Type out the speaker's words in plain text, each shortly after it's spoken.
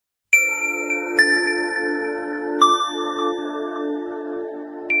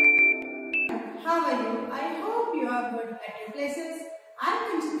at your places. I am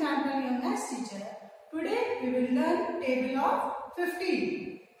Kanchan Campbell, your maths teacher. Today we will learn table of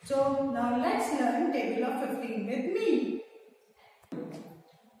 15. So now let's learn table of 15 with me.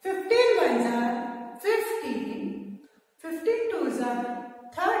 15 ones are 15, 15 twos are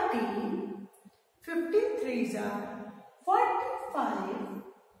 30, 15 threes are 45,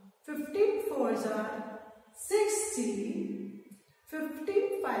 15 fours are 60,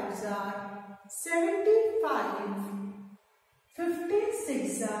 15 fives are 75, 15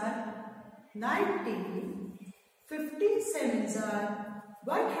 sixes are 90, 15 sevens are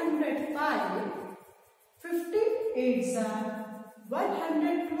 105, 15 eights are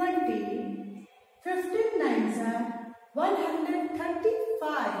 120, 15 nines are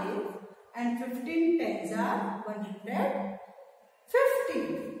 135 and 15 tens are 150.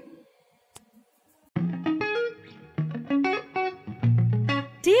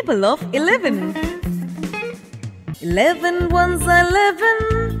 Table of 11. 11 ones are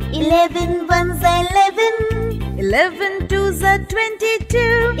 11. 11 ones are 11. 11 twos are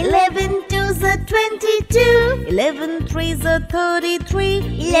 22. 11 twos are 22. 11 threes are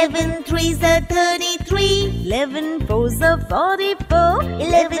 33. 11 threes are 33. 11 fours are 44.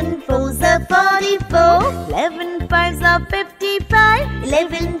 11 fours are 44. 11 fives are 55.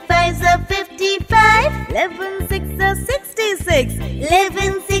 11 fives are 55. 11 sixes are 66.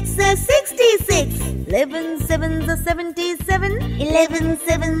 11 sixes are 66. 11 sevens are 77. 11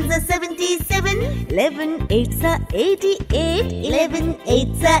 sevens are 77. 11 eights are 88. 11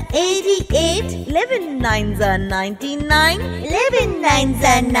 eights are 88. 11 nines are 99. 11 nines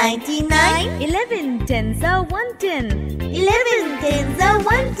are 99. 11 tens are 110. 11 tens are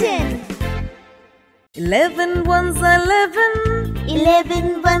 110. 11 ones are 11.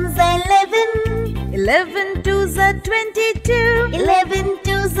 11 ones are 11. 11 twos are 22. 11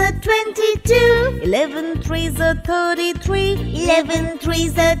 twos are 22. 11 threes are 33. 11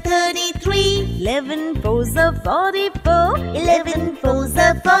 threes are 33. 11 fours are 44. 11 fours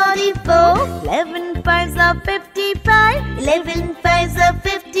are 44. 11 fives are 55. 11 fives are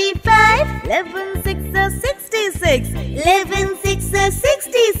 55. 11 sixes are 66. 11 sixes are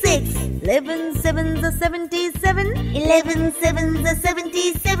 66. 11 sevens are 77. 11 sevens are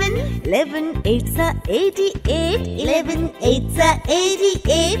 77. 11 eights are 88. 11 eights are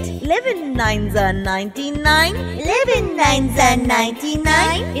 88. 11 nines are 99. 11 nines are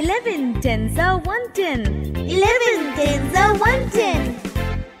 99. 11 tens are 110. 11 tens are 110.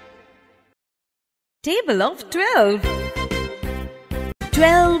 Table of 12.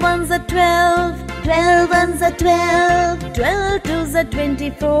 12 ones are 12. 12 ones are 12. 12 twos are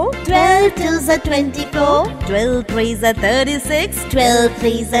 24. 12 twos are 24. 12 threes are 36. 12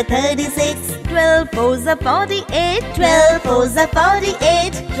 threes are 36. 12 fours are 48. 12 fours are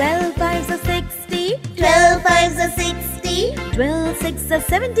 48. 12 fives are 60. 12 fives are 60. 12 sixes are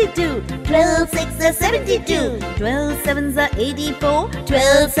 72. 12 sixes are 72. 12 sevens are 84.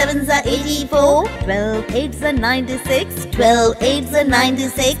 12 sevens are 84. 12 eights are 96. 12 eights are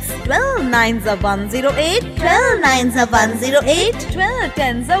 96. 12 nines are 108. 12 nines are 108. 12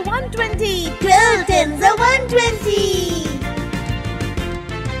 tens are 120. 12 tens are 120.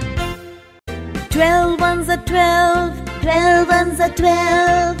 12 ones are 12. 12 ones are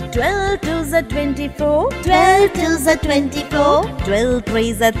 12. 12 twos are 24. 12 twos are 24. 12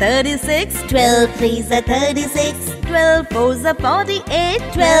 threes are 36. 12 threes are 36. 12 fours are 48.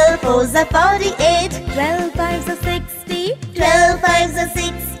 12 fours are 48. 12 fives are 60. 12 fives are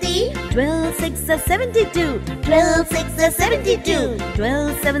 60. 12 sixes are 72. 12 sixes are 72.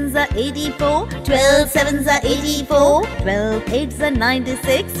 12 sevens are 84. 12 sevens are 84. 12 eights are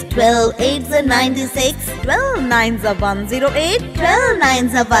 96. 12 eights are 96. 12 nines are 108. 12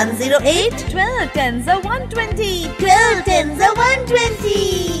 nines are 108. 12 tens are 120. 12 tens are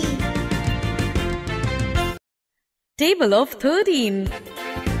 120. Table of 13.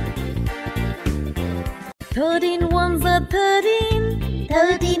 13 ones are 13.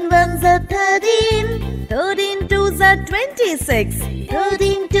 13 ones are 13. 13 twos are 26.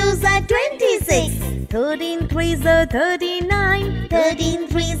 13 twos are 26. 13 threes are 39. 13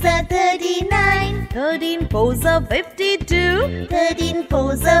 threes are 39. 13 fours are 52. 13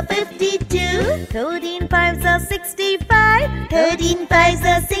 fours are 52. 13 fives are 65. 13 fives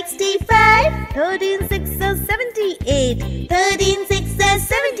are 65. 13 sixes are 78. 13 sixes are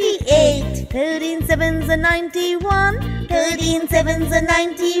 78. 13 sevens are 91. 13 sevens are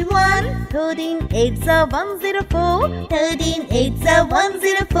 91. 13 eights are 104. 13 eights are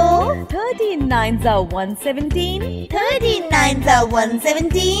 104. 13 nines are 117. 13 nines are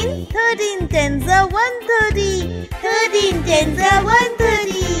 117. 13 tens are 130. 13 tens are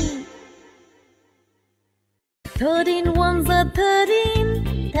 130. 13 ones are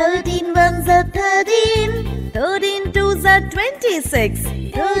 13. 13 ones are 13. 13 twos are 26.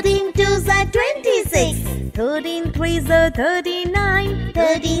 13 twos are 26. 13 threes are 39.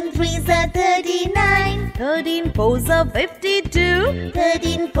 13 threes are 39. 13 fours are 52.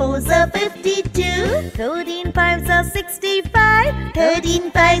 13 fours are 52. 13 fives are 65. 13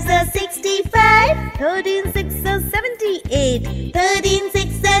 fives are 65. 13 sixes are 78. 13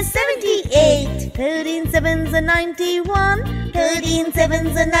 sixes are 78. 13 sevens are 91. 13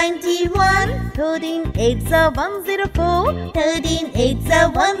 sevens are 91. 13 eights are 104. 13 eights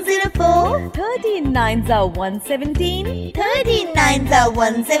are 104. 13 nines are 117. 13 nines are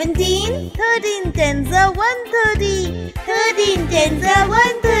 117. 13 tens are 130. 13 tens are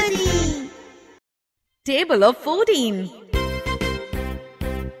 130. Table of 14.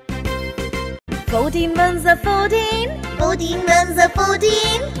 14 ones are 14. 14 ones are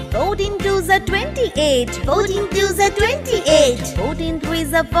 14. 14 twos are 28. 14 twos are 28. 14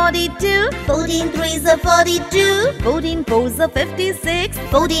 threes are 42. 14 threes are 42. 14 fours are 56.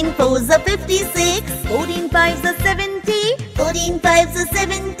 14 fours are 56. 14 fives are 70. 14 fives are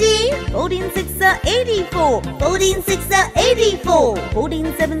 70. 14 sixes are 84. 14 sixes are 84.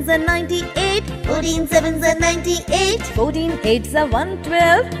 14 sevens are 98. 14 sevens are 98. 14 eights are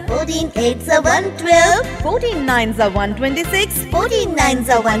 112. 14 eights are 112. 14 nines are 126. 14 nines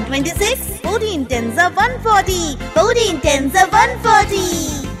are 126. 14 tens are 140. 14 tens are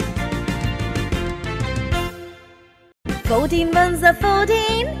 140. 14 ones are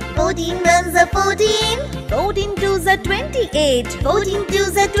 14. 14 ones are 14. 14 twos are 28. 14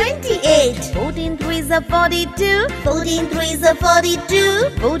 twos are 28. 14 threes are 42. 14 threes are 42.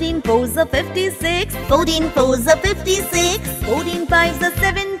 14 fours are 56. 14 fours are 56. 14 fives are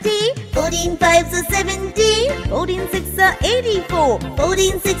 70. 14 fives are 70. 14 sixes are 84.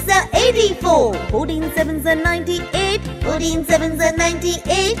 14 sixes are 84. 14 sevens are 98. 14 sevens are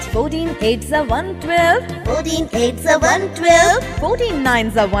 98. 14 eights are 112. 14 eights are 112. 14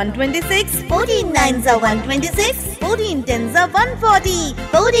 nines are 126. 14 nines are 126. 14 tens are 140.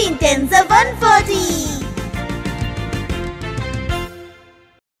 14 tens are 140.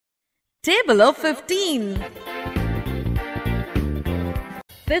 Table of 15.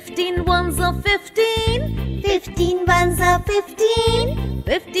 15 ones are 15. 15 ones are 15.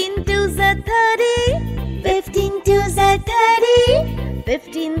 15 twos are 30. 15 twos are 30.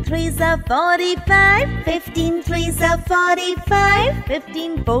 15 threes are 45. 15 threes are 45.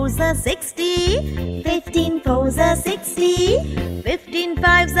 15 fours are 60. 15 fours are 60. 15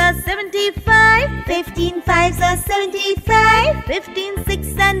 fives are 75. 15 fives are 75. 15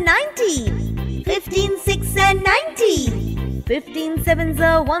 sixes are 90. 15 sixes are 90. 15 sevens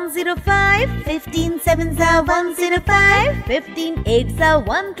are 105. 15 sevens are 105. 15 eights are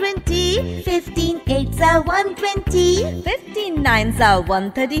 120. 15 eights are 120. 15 nines are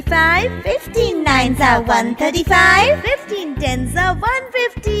 135. 15 nines are 135. 15 tens are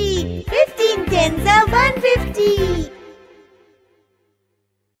 150. 15 tens are 150.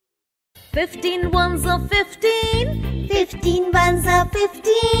 15 ones are 15. 15 ones are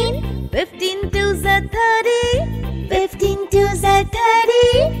 15. 15 twos are 30. 15 twos are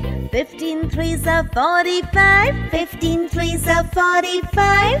 30. 15 threes are 45. 15 threes are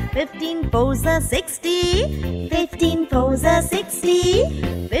 45. 15 fours are 60. 15 fours are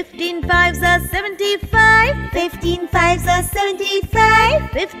 60. 15 fives are 75. 15 fives are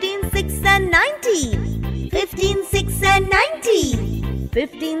 75. 15 sixes are 90. 15 sixes are 90.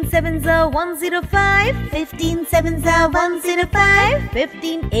 15 sevens are 105. 15 sevens are 105.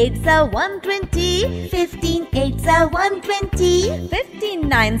 15 eights are 120. 15 eights are 120. 15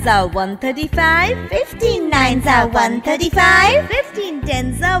 nines are 135. 15 nines are 135. 15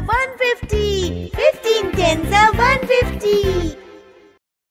 tens are 150. 15 tens are